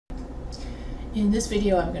In this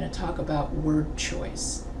video, I'm going to talk about word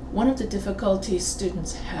choice. One of the difficulties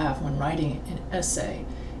students have when writing an essay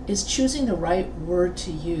is choosing the right word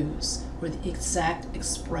to use or the exact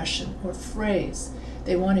expression or phrase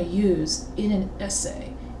they want to use in an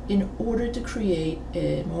essay in order to create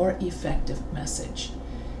a more effective message.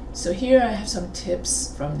 So here I have some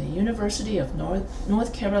tips from the University of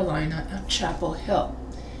North Carolina at Chapel Hill.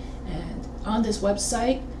 And on this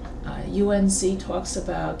website, UNC talks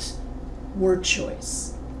about word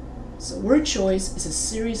choice. So word choice is a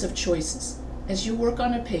series of choices. As you work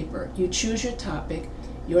on a paper, you choose your topic,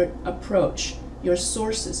 your approach, your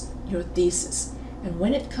sources, your thesis. And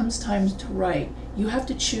when it comes time to write, you have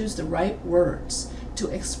to choose the right words to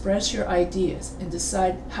express your ideas and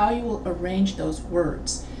decide how you will arrange those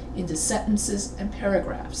words into sentences and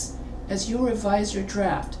paragraphs. As you revise your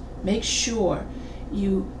draft, make sure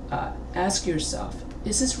you ask yourself,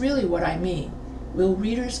 is this really what I mean? Will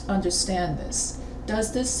readers understand this?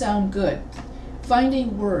 Does this sound good?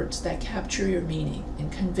 Finding words that capture your meaning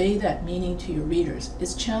and convey that meaning to your readers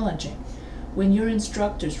is challenging. When your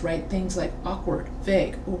instructors write things like awkward,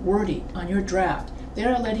 vague, or wordy on your draft, they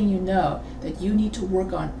are letting you know that you need to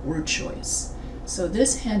work on word choice. So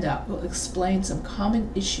this handout will explain some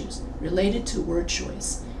common issues related to word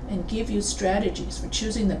choice and give you strategies for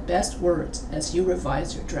choosing the best words as you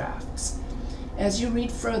revise your drafts. As you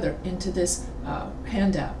read further into this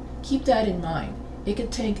handout, keep that in mind. It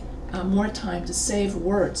could take more time to save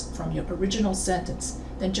words from your original sentence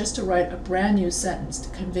than just to write a brand new sentence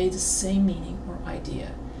to convey the same meaning or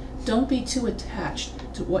idea. Don't be too attached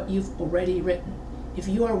to what you've already written. If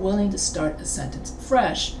you are willing to start a sentence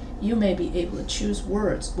fresh, you may be able to choose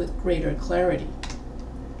words with greater clarity.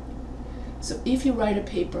 So if you write a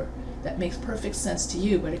paper that makes perfect sense to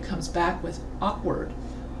you, but it comes back with awkward,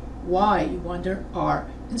 why, you wonder, are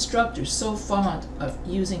instructors so fond of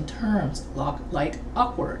using terms like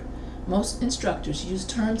awkward? Most instructors use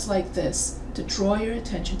terms like this to draw your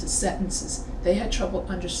attention to sentences they had trouble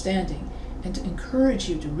understanding and to encourage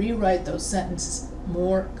you to rewrite those sentences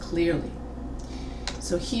more clearly.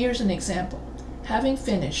 So here's an example. Having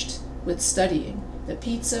finished with studying, the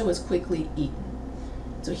pizza was quickly eaten.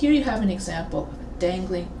 So here you have an example of a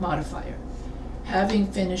dangling modifier.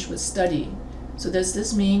 Having finished with studying. So does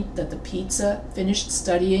this mean that the pizza finished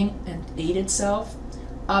studying and ate itself?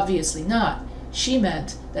 Obviously not. She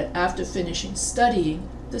meant that after finishing studying,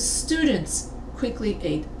 the students quickly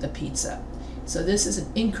ate the pizza. So this is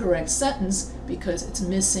an incorrect sentence because it's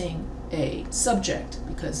missing a subject,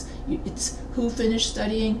 because it's who finished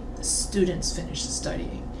studying? The students finished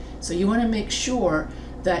studying. So you want to make sure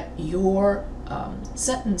that your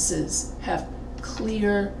sentences have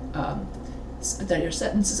clear that your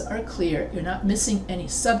sentences are clear, you're not missing any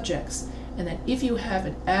subjects, and that if you have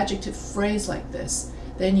an adjective phrase like this,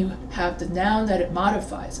 then you have the noun that it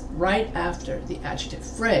modifies right after the adjective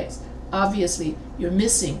phrase. Obviously, you're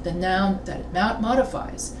missing the noun that it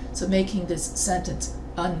modifies, so making this sentence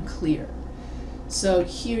unclear. So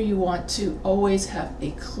here you want to always have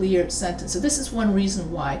a clear sentence. So this is one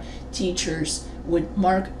reason why teachers would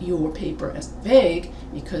mark your paper as vague,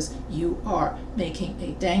 because you are making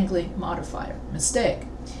a dangling modifier mistake.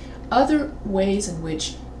 Other ways in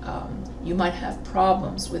which you might have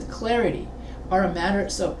problems with clarity are a matter,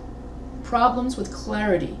 problems with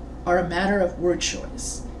clarity are a matter of word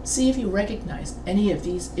choice. See if you recognize any of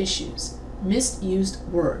these issues. Misused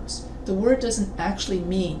words. The word doesn't actually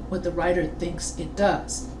mean what the writer thinks it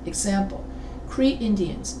does. Example, Cree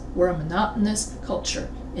Indians were a monotonous culture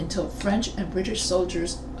until French and British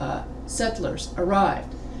settlers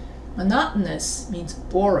arrived. Monotonous means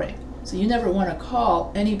boring, so you never want to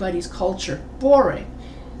call anybody's culture boring.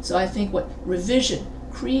 So I think what revision,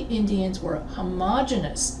 Cree Indians were a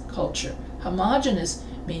homogeneous culture. Homogeneous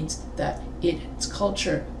means that its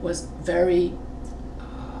culture was very,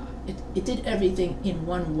 it did everything in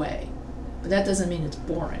one way, but that doesn't mean it's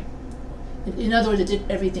boring. In other words, it did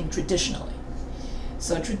everything traditionally.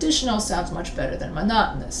 So traditional sounds much better than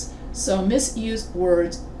monotonous. So misused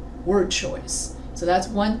words, word choice. So that's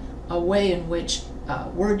a way in which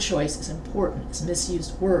word choice is important, is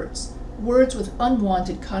misused words. Words with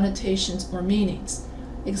unwanted connotations or meanings.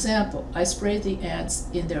 Example, I sprayed the ants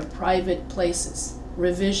in their private places.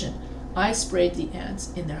 Revision, I sprayed the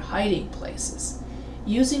ants in their hiding places.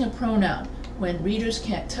 Using a pronoun when readers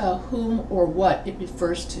can't tell whom or what it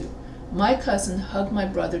refers to. My cousin hugged my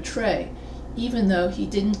brother Trey, even though he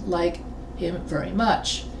didn't like him very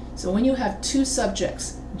much. So when you have two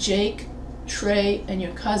subjects, Jake, Trey, and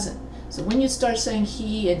your cousin, so when you start saying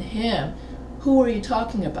he and him, who are you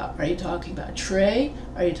talking about? Are you talking about Trey?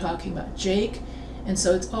 Are you talking about Jake? And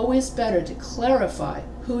so it's always better to clarify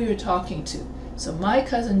who you're talking to. So my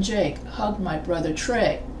cousin Jake hugged my brother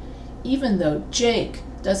Trey, even though Jake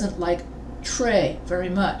doesn't like Trey very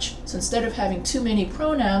much. So instead of having too many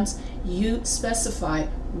pronouns, you specify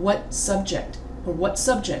what subject or what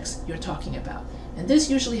subjects you're talking about. And this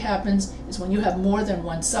usually happens is when you have more than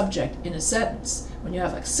one subject in a sentence. When you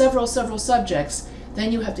have like several subjects,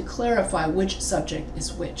 then you have to clarify which subject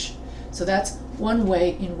is which. So that's one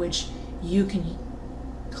way in which you can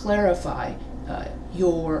clarify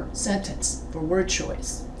your sentence for word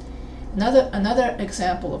choice. Another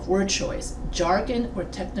example of word choice, jargon or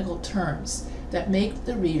technical terms that make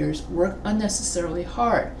the readers work unnecessarily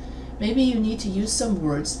hard. Maybe you need to use some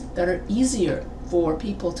words that are easier for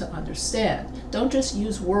people to understand. Don't just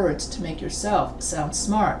use words to make yourself sound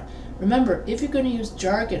smart. Remember, if you're going to use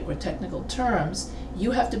jargon or technical terms,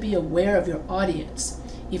 you have to be aware of your audience.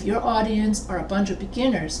 If your audience are a bunch of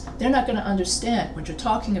beginners, they're not going to understand what you're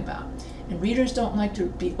talking about. And readers don't like to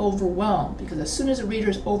be overwhelmed, because as soon as a reader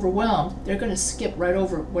is overwhelmed, they're going to skip right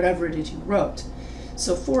over whatever it is you wrote.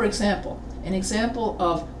 So for example, an example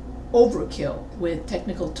of overkill with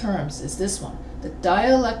technical terms is this one. The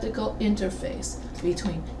dialectical interface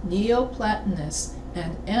between Neoplatonists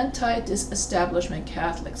and anti-disestablishment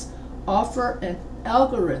Catholics offer an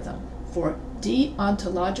algorithm for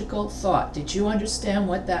deontological thought. Did you understand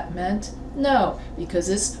what that meant? No, because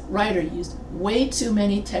this writer used way too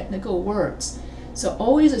many technical words. So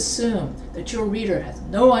always assume that your reader has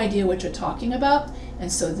no idea what you're talking about,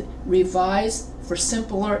 and so revise for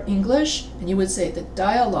simpler English, and you would say the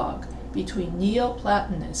dialogue between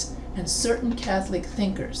Neoplatonists and certain Catholic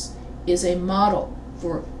thinkers is a model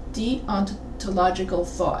for deontological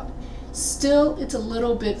thought. Still, it's a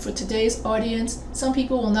little bit, for today's audience, some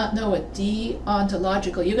people will not know what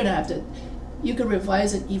deontological, you could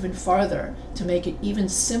revise it even farther to make it even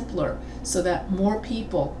simpler so that more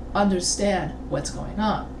people understand what's going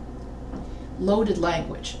on. Loaded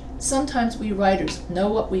language. Sometimes we writers know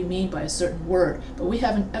what we mean by a certain word, but we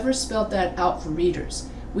haven't ever spelled that out for readers.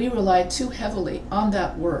 We rely too heavily on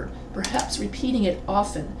that word, perhaps repeating it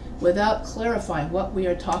often without clarifying what we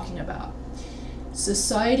are talking about.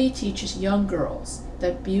 Society teaches young girls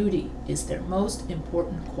that beauty is their most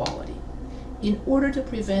important quality. In order to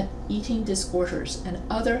prevent eating disorders and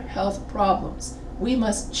other health problems, we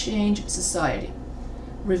must change society.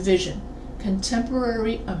 Revision.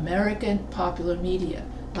 Contemporary American popular media,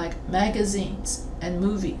 like magazines and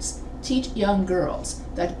movies, teach young girls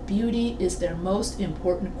that beauty is their most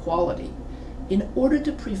important quality. In order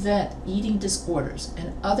to prevent eating disorders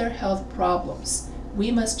and other health problems,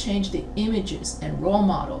 we must change the images and role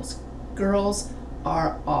models girls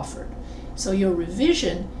are offered. So your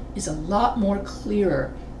revision is a lot more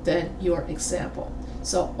clearer than your example.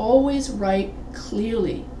 So always write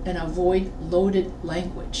clearly and avoid loaded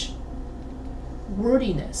language.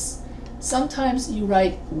 Wordiness. Sometimes you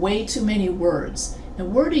write way too many words,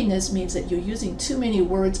 and wordiness means that you're using too many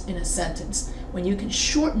words in a sentence when you can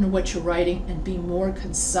shorten what you're writing and be more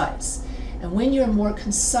concise. And when you're more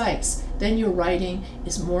concise, then your writing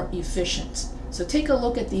is more efficient. So take a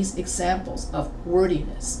look at these examples of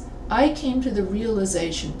wordiness. I came to the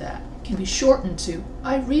realization that can be shortened to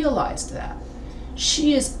I realized that.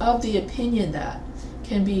 She is of the opinion that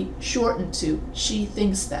can be shortened to she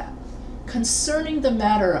thinks that. Concerning the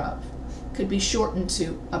matter of could be shortened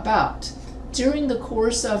to about. During the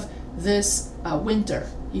course of this winter,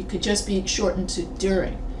 you could just be shortened to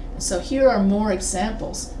during. And so here are more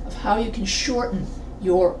examples of how you can shorten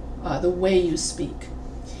your the way you speak.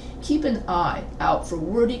 Keep an eye out for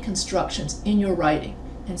wordy constructions in your writing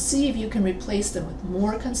and see if you can replace them with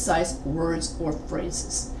more concise words or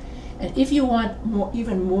phrases. And if you want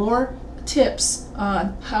even more tips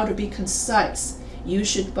on how to be concise, you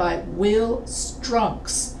should buy Will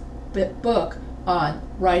Strunk's book on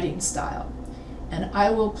writing style. And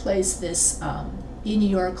I will place this in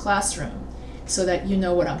your classroom so that you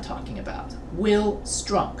know what I'm talking about. Will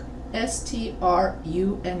Strunk, S-T-R-U-N-K.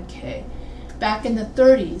 Back in the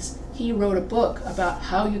 30s, he wrote a book about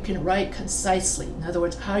how you can write concisely. In other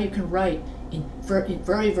words, how you can write in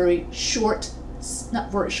very, very short,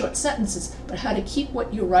 not very short sentences, but how to keep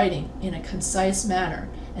what you're writing in a concise manner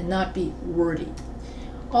and not be wordy.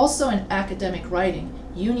 Also in academic writing,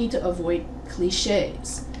 you need to avoid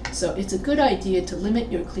cliches. So it's a good idea to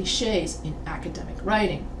limit your cliches in academic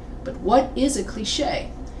writing. But what is a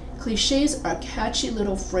cliche? Cliches are catchy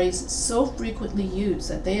little phrases so frequently used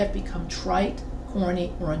that they have become trite,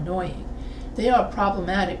 corny, or annoying. They are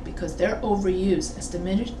problematic because their overuse has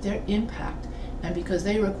diminished their impact and because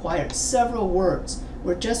they require several words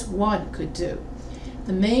where just one could do.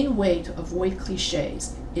 The main way to avoid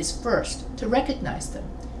cliches is first to recognize them.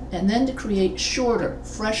 and then to create shorter,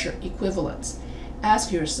 fresher equivalents.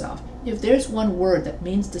 Ask yourself, if there's one word that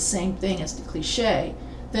means the same thing as the cliche,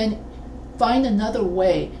 then find another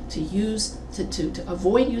way to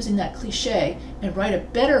avoid using that cliche and write a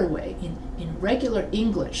better way in regular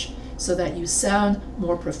English so that you sound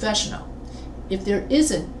more professional. If there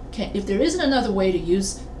isn't another way to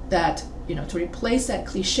use that, to replace that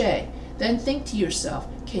cliche, then think to yourself,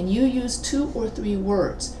 can you use 2 or 3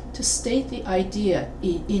 words to state the idea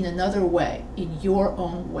in another way, in your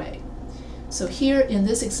own way? So here in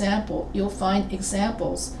this example, you'll find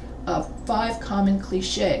examples of 5 common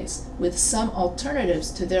cliches with some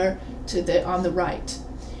alternatives on the right.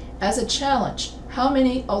 As a challenge, how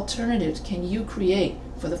many alternatives can you create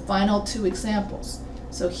for the final 2 examples?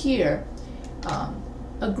 So here,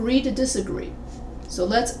 agree to disagree. So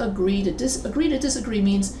let's agree to disagree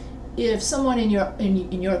means if someone in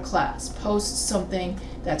your class posts something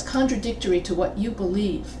that's contradictory to what you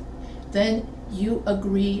believe, then you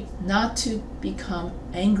agree not to become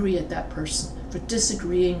angry at that person for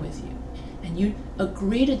disagreeing with you. And you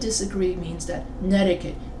agree to disagree means that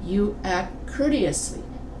netiquette, you act courteously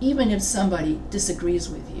even if somebody disagrees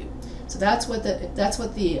with you. So that's what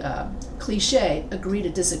the cliche agree to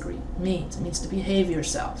disagree means. It means to behave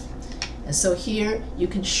yourself. And so here you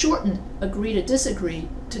can shorten agree to disagree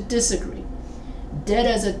to disagree. Dead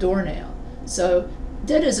as a doornail. So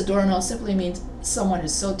dead as a doornail simply means someone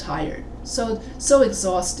is so tired, so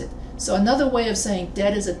exhausted. So another way of saying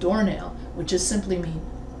dead as a doornail would just simply mean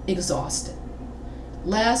exhausted.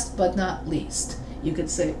 Last but not least, you could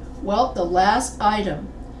say, well, the last item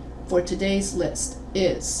for today's list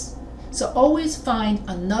is. So always find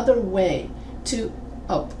another way to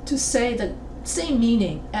say the same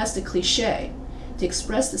meaning as the cliche, to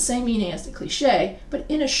express the same meaning as the cliche, but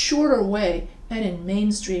in a shorter way and in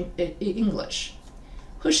mainstream English.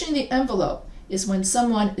 Pushing the envelope is when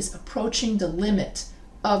someone is approaching the limit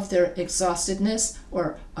of their exhaustedness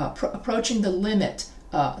or approaching the limit,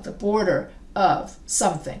 the border of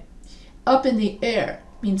something. Up in the air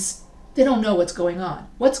means they don't know what's going on.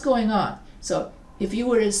 What's going on? So if you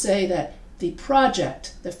were to say that the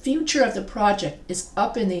project, the future of the project is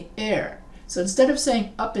up in the air, so instead of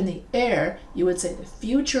saying up in the air, you would say the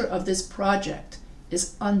future of this project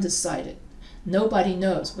is undecided. Nobody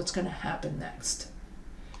knows what's going to happen next.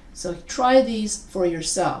 So try these for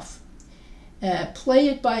yourself. Play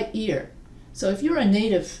it by ear. So if you're a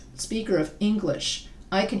native speaker of English,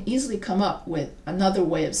 I can easily come up with another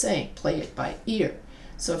way of saying play it by ear.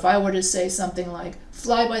 So if I were to say something like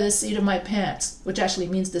fly by the seat of my pants, which actually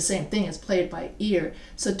means the same thing as play it by ear.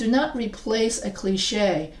 So do not replace a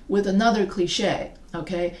cliche with another cliche,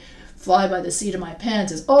 okay? Fly by the seat of my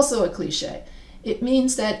pants is also a cliche. It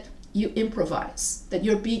means that you improvise, that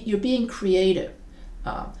you're being creative.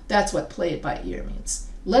 That's what play it by ear means.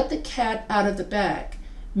 Let the cat out of the bag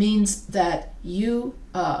means that you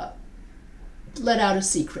let out a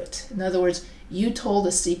secret. In other words, you told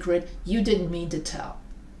a secret you didn't mean to tell.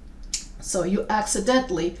 So you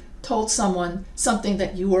accidentally told someone something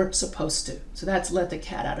that you weren't supposed to. So that's let the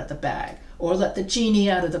cat out of the bag, or let the genie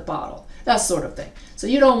out of the bottle, that sort of thing. So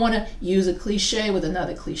you don't want to use a cliche with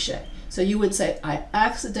another cliche. So you would say, I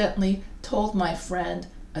accidentally told my friend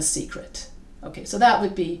a secret. Okay, so that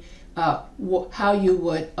would be how you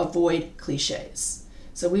would avoid cliches.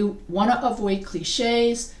 So we want to avoid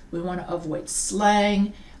cliches, we want to avoid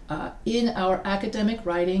slang in our academic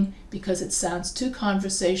writing because it sounds too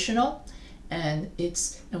conversational, and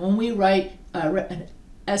when we write an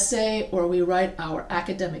essay or we write our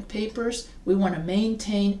academic papers, we want to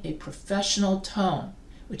maintain a professional tone,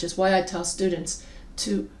 which is why I tell students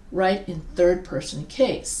to write in third person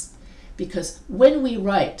case, because when we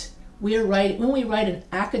write an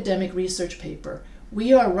academic research paper,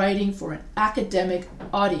 we are writing for an academic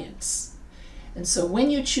audience. And so when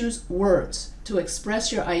you choose words to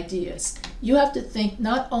express your ideas, you have to think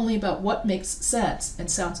not only about what makes sense and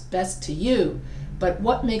sounds best to you, but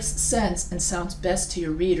what makes sense and sounds best to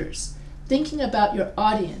your readers. Thinking about your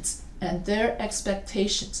audience and their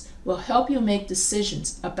expectations will help you make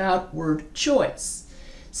decisions about word choice.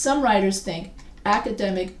 Some writers think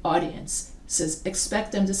academic audiences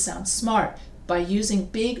expect them to sound smart by using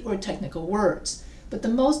big or technical words. But the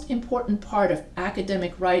most important part of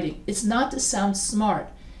academic writing is not to sound smart.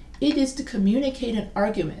 It is to communicate an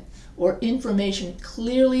argument or information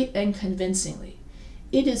clearly and convincingly.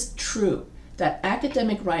 It is true that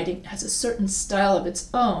academic writing has a certain style of its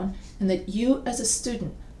own, and that you as a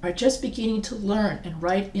student are just beginning to learn and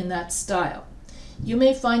write in that style. You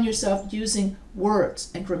may find yourself using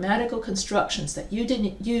words and grammatical constructions that you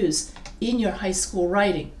didn't use in your high school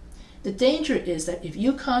writing. The danger is that if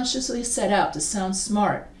you consciously set out to sound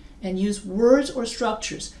smart, and use words or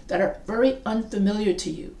structures that are very unfamiliar to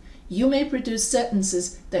you, you may produce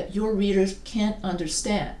sentences that your readers can't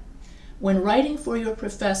understand. When writing for your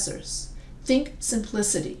professors, think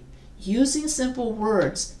simplicity. Using simple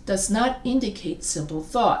words does not indicate simple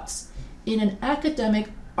thoughts. In an academic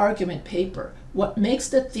argument paper, what makes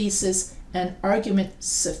the thesis and argument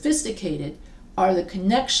sophisticated are the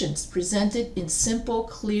connections presented in simple,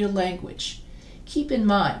 clear language. Keep in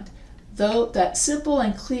mind, though, that simple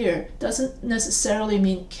and clear doesn't necessarily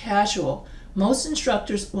mean casual. Most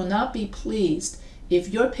instructors will not be pleased if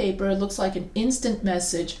your paper looks like an instant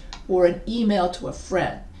message or an email to a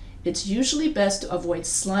friend. It's usually best to avoid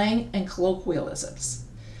slang and colloquialisms.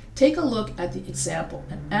 Take a look at the example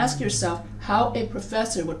and ask yourself how a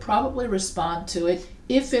professor would probably respond to it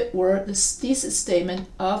if it were the thesis statement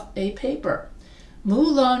of a paper.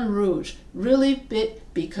 Moulin Rouge really bit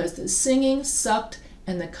because the singing sucked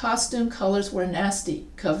and the costume colors were nasty.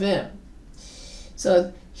 Kavim.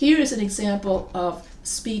 So here is an example of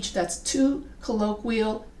speech that's too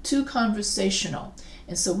colloquial, too conversational.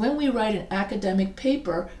 And so when we write an academic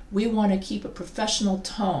paper, we want to keep a professional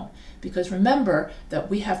tone, because remember that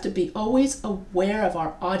we have to be always aware of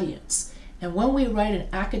our audience. And when we write an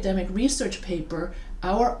academic research paper,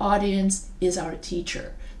 our audience is our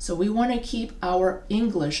teacher. So we want to keep our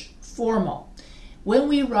English formal. When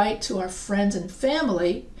we write to our friends and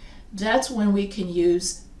family, that's when we can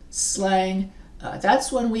use slang,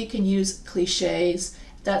 that's when we can use cliches,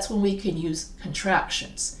 that's when we can use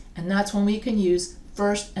contractions, and that's when we can use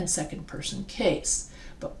first and second person case.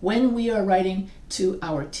 But when we are writing to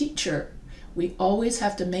our teacher, we always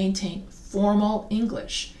have to maintain formal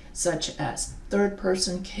English, such as third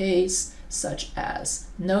person case, such as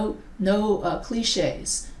no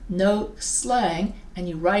cliches, no slang, and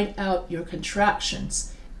you write out your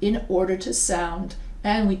contractions in order to sound,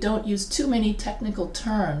 and we don't use too many technical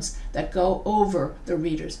terms that go over the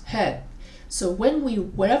reader's head. So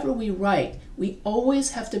whatever we write, we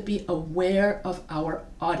always have to be aware of our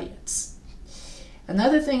audience.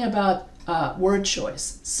 Another thing about word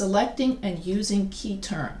choice, selecting and using key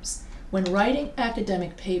terms. When writing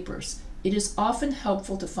academic papers, it is often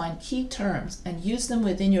helpful to find key terms and use them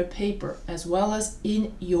within your paper as well as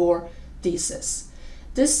in your thesis.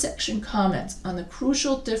 This section comments on the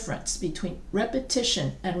crucial difference between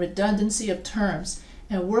repetition and redundancy of terms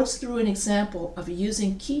and works through an example of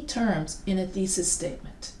using key terms in a thesis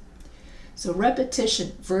statement. So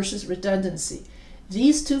repetition versus redundancy.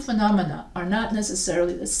 These two phenomena are not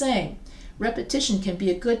necessarily the same. Repetition can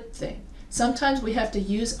be a good thing. Sometimes we have to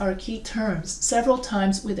use our key terms several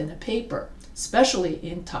times within a paper, especially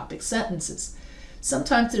in topic sentences.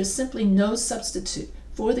 Sometimes there's simply no substitute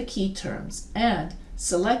for the key terms, and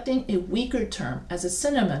selecting a weaker term as a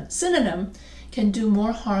synonym can do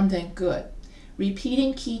more harm than good.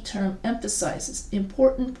 Repeating key term emphasizes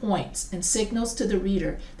important points and signals to the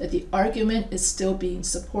reader that the argument is still being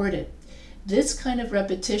supported. This kind of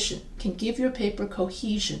repetition can give your paper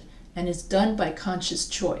cohesion and is done by conscious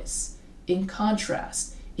choice. In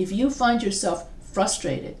contrast, if you find yourself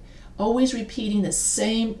frustrated, always repeating the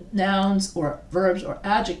same nouns or verbs or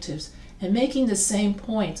adjectives and making the same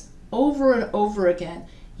points over and over again,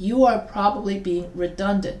 you are probably being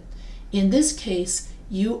redundant. In this case,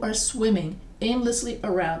 you are swimming aimlessly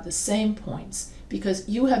around the same points because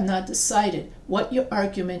you have not decided what your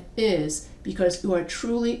argument is, because you are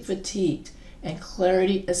truly fatigued and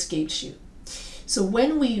clarity escapes you. So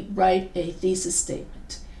when we write a thesis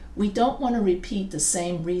statement, we don't want to repeat the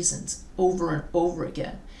same reasons over and over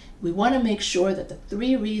again. We want to make sure that the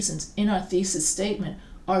three reasons in our thesis statement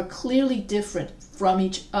are clearly different from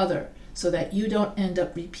each other so that you don't end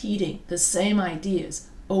up repeating the same ideas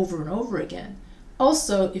over and over again.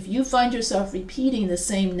 Also, if you find yourself repeating the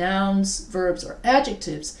same nouns, verbs, or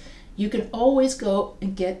adjectives, you can always go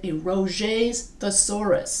and get a Roget's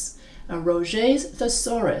Thesaurus. A Roget's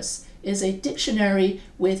Thesaurus is a dictionary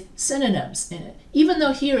with synonyms in it. Even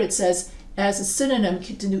though here it says as a synonym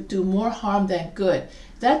can do more harm than good,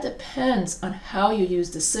 that depends on how you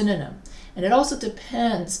use the synonym. And it also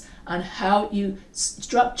depends on how you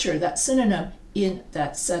structure that synonym in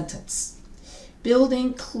that sentence.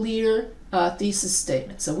 Building clear thesis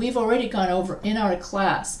statements. So we've already gone over in our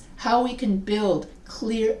class how we can build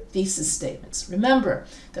clear thesis statements. Remember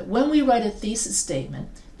that when we write a thesis statement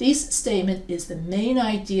is the main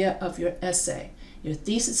idea of your essay. Your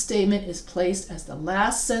thesis statement is placed as the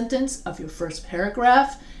last sentence of your first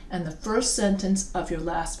paragraph and the first sentence of your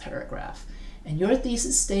last paragraph. And your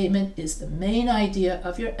thesis statement is the main idea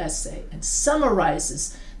of your essay and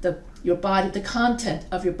summarizes the content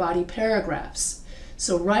of your body paragraphs.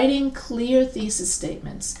 So writing clear thesis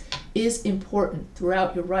statements is important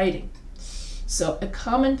throughout your writing. So a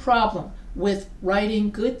common problem with writing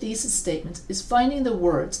good thesis statements is finding the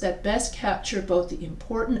words that best capture both the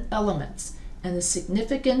important elements and the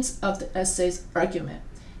significance of the essay's argument.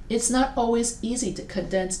 It's not always easy to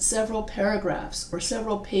condense several paragraphs or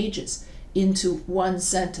several pages into one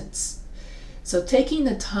sentence. So taking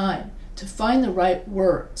the time to find the right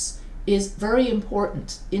words is very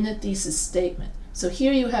important in a thesis statement. So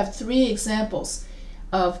here you have 3 examples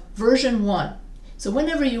of version 1. So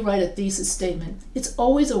whenever you write a thesis statement, it's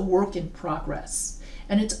always a work in progress.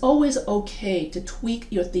 And it's always okay to tweak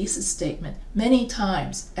your thesis statement many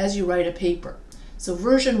times as you write a paper. So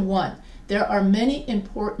version 1, there are many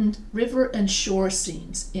important river and shore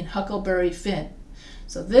scenes in Huckleberry Finn.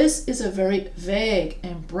 So this is a very vague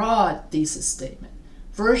and broad thesis statement.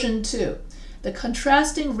 Version 2, the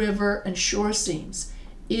contrasting river and shore scenes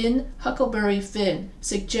in Huckleberry Finn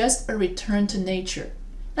suggest a return to nature.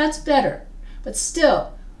 That's better, but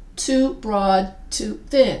still too broad, too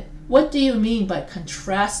thin. What do you mean by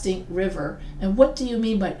contrasting river, and what do you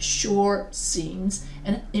mean by shore scenes,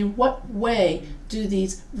 and in what way do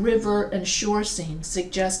these river and shore scenes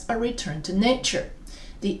suggest a return to nature?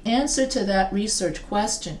 The answer to that research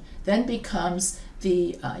question then becomes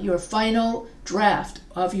your final draft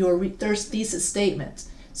of your thesis statement.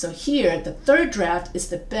 So here, the 3rd draft is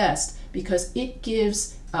the best because it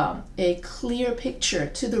gives a clear picture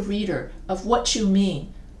to the reader of what you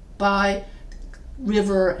mean by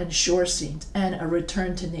river and shore scenes and a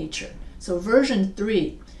return to nature. So version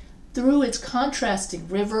 3, through its contrasting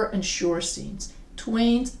river and shore scenes,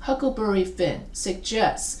 Twain's Huckleberry Finn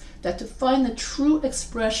suggests that to find the true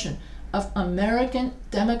expression of American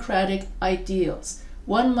democratic ideals,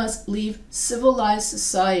 one must leave civilized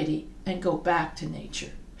society and go back to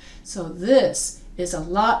nature. So this is a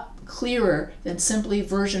lot clearer than simply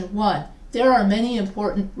version 1. There are many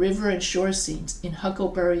important river and shore scenes in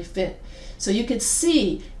Huckleberry Finn. So you could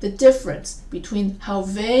see the difference between how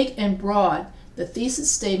vague and broad the thesis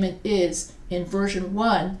statement is in version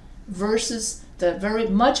 1 versus the very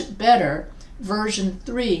much better version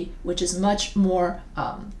 3, which is much more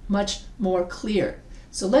clear.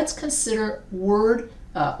 So let's consider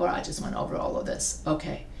I just went over all of this.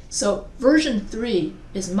 Okay. So version 3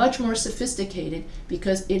 is much more sophisticated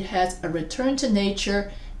because it has a return to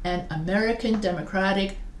nature and American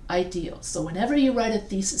democratic ideals. So whenever you write a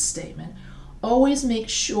thesis statement, always make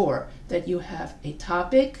sure that you have a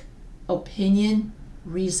topic, opinion,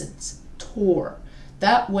 reasons, TOR.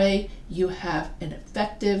 That way you have an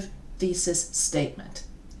effective thesis statement.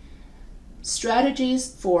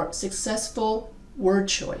 Strategies for successful word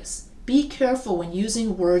choice. Be careful when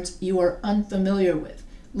using words you are unfamiliar with.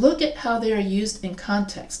 Look at how they are used in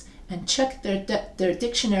context and check their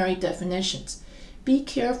dictionary definitions. Be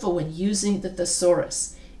careful when using the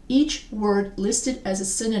thesaurus. Each word listed as a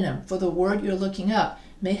synonym for the word you're looking up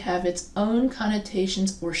may have its own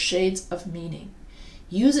connotations or shades of meaning.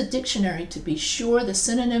 Use a dictionary to be sure the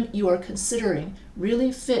synonym you are considering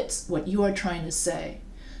really fits what you are trying to say.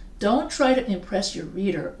 Don't try to impress your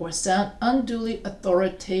reader or sound unduly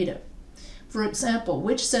authoritative. For example,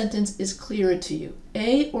 which sentence is clearer to you,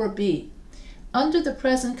 A or B? Under the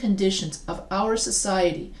present conditions of our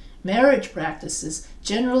society, marriage practices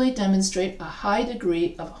generally demonstrate a high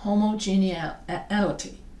degree of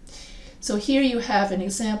homogeneity. So here you have an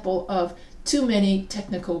example of too many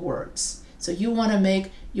technical words. So you want to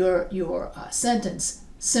make your sentence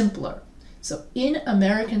simpler. So in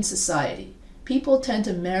American society, people tend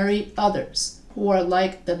to marry others who are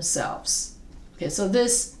like themselves. Okay, so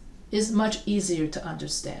this is much easier to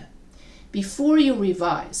understand. Before you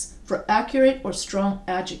revise for accurate or strong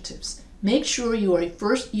adjectives, make sure you are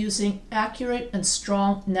first using accurate and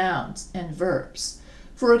strong nouns and verbs.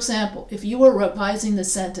 For example, if you were revising the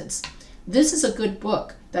sentence, "This is a good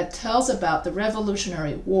book that tells about the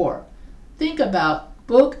Revolutionary War," think about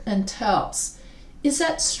book and tells. Is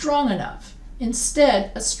that strong enough?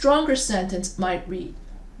 Instead, a stronger sentence might read,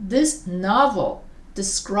 "This novel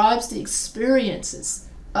describes the experiences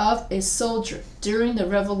of a soldier during the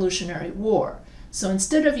Revolutionary War." So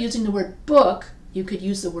instead of using the word book, you could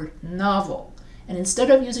use the word novel. And instead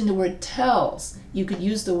of using the word tells, you could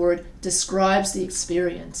use the word describes the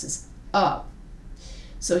experiences of.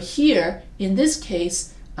 So here, in this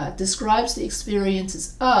case, describes the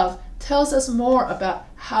experiences of tells us more about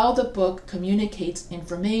how the book communicates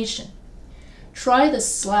information. Try the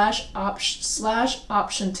slash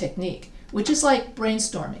option technique, which is like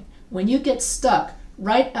brainstorming. When you get stuck,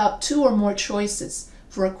 write out 2 or more choices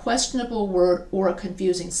for a questionable word or a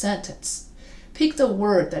confusing sentence. Pick the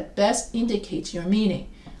word that best indicates your meaning.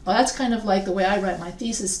 Well, that's kind of like the way I write my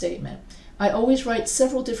thesis statement. I always write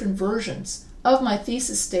several different versions of my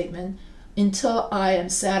thesis statement until I am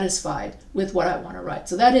satisfied with what I want to write.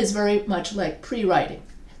 So that is very much like pre-writing.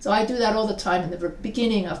 So I do that all the time in the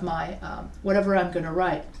beginning of my whatever I'm going to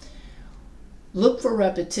write. Look for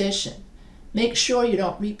repetition. Make sure you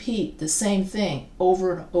don't repeat the same thing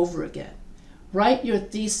over and over again. Write your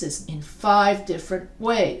thesis in 5 different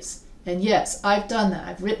ways. And yes, I've done that.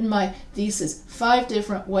 I've written my thesis 5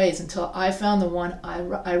 different ways until I found the one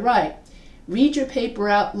I write. Read your paper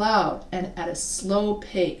out loud and at a slow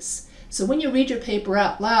pace. So when you read your paper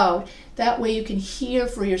out loud, that way you can hear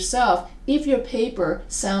for yourself if your paper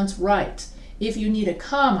sounds right. If you need a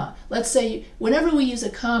comma, let's say whenever we use a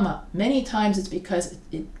comma, many times it's because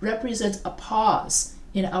it represents a pause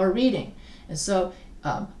in our reading. And so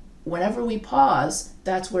whenever we pause,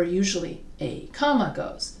 that's where usually a comma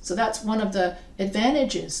goes. So that's one of the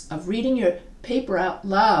advantages of reading your paper out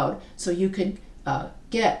loud, so you can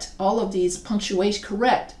get all of these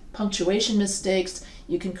correct punctuation mistakes.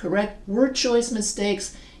 You can correct word choice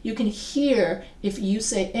mistakes. You can hear if you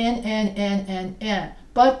say and,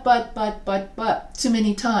 but too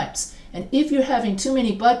many times. And if you're having too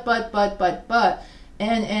many but,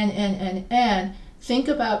 and, think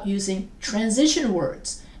about using transition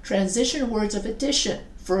words. Transition words of addition,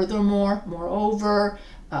 furthermore, moreover,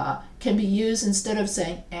 can be used instead of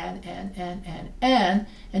saying and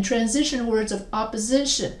transition words of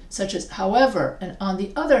opposition, such as however and on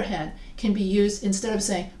the other hand, can be used instead of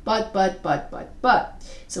saying but.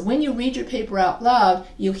 So when you read your paper out loud,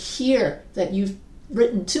 you hear that you've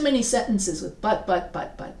written too many sentences with but.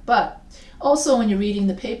 Also, when you're reading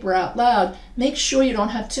the paper out loud, make sure you don't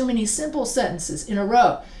have too many simple sentences in a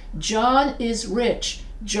row. John is rich.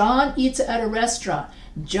 John eats at a restaurant.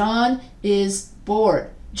 John is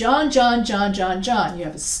bored. John.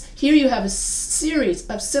 Here you have a series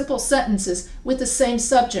of simple sentences with the same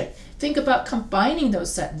subject. Think about combining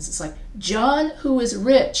those sentences, like John, who is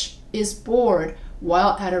rich, is bored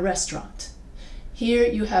while at a restaurant. Here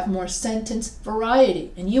you have more sentence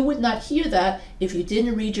variety, and you would not hear that if you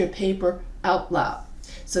didn't read your paper out loud.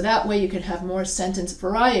 So that way you can have more sentence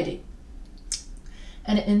variety.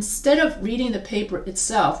 And instead of reading the paper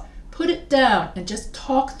itself, put it down and just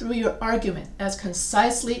talk through your argument as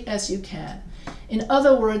concisely as you can. In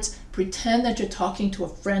other words, pretend that you're talking to a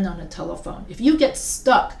friend on a telephone. If you get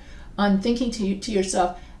stuck on thinking to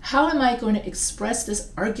yourself, how am I going to express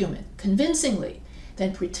this argument convincingly?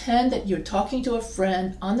 Then pretend that you're talking to a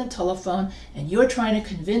friend on the telephone and you're trying to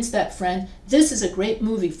convince that friend, this is a great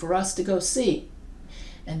movie for us to go see.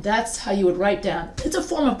 And that's how you would write down. It's a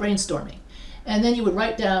form of brainstorming. And then you would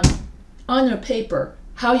write down on your paper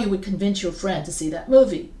how you would convince your friend to see that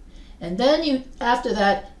movie. And then you, after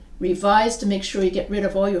that, revise to make sure you get rid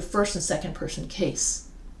of all your first and second person case.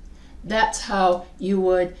 That's how you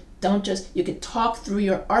would, you could talk through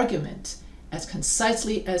your argument as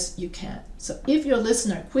concisely as you can. So if your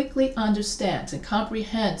listener quickly understands and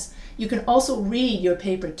comprehends, you can also read your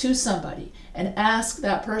paper to somebody and ask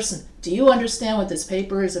that person, do you understand what this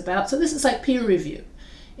paper is about? So this is like peer review,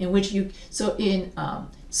 in which in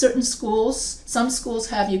certain schools, some schools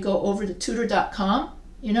have you go over to tutor.com,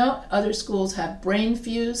 other schools have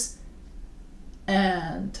BrainFuse,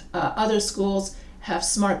 and other schools have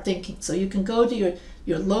Smart Thinking. So you can go to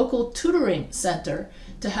your local tutoring center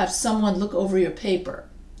to have someone look over your paper.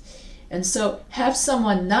 And so have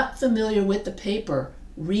someone not familiar with the paper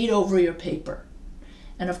read over your paper.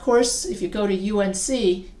 And of course, if you go to UNC,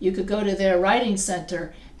 you could go to their writing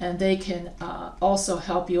center and they can also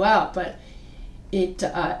help you out. But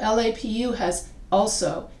LAPU has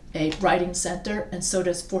also a writing center, and so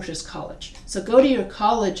does Fortis College. So go to your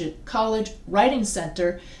college writing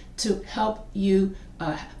center to help you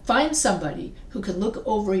find somebody who can look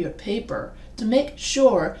over your paper to make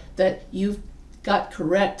sure that you've got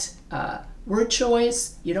correct word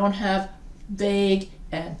choice, you don't have vague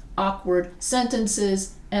and awkward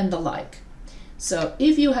sentences, and the like. So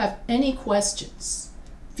if you have any questions,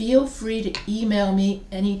 feel free to email me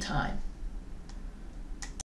anytime.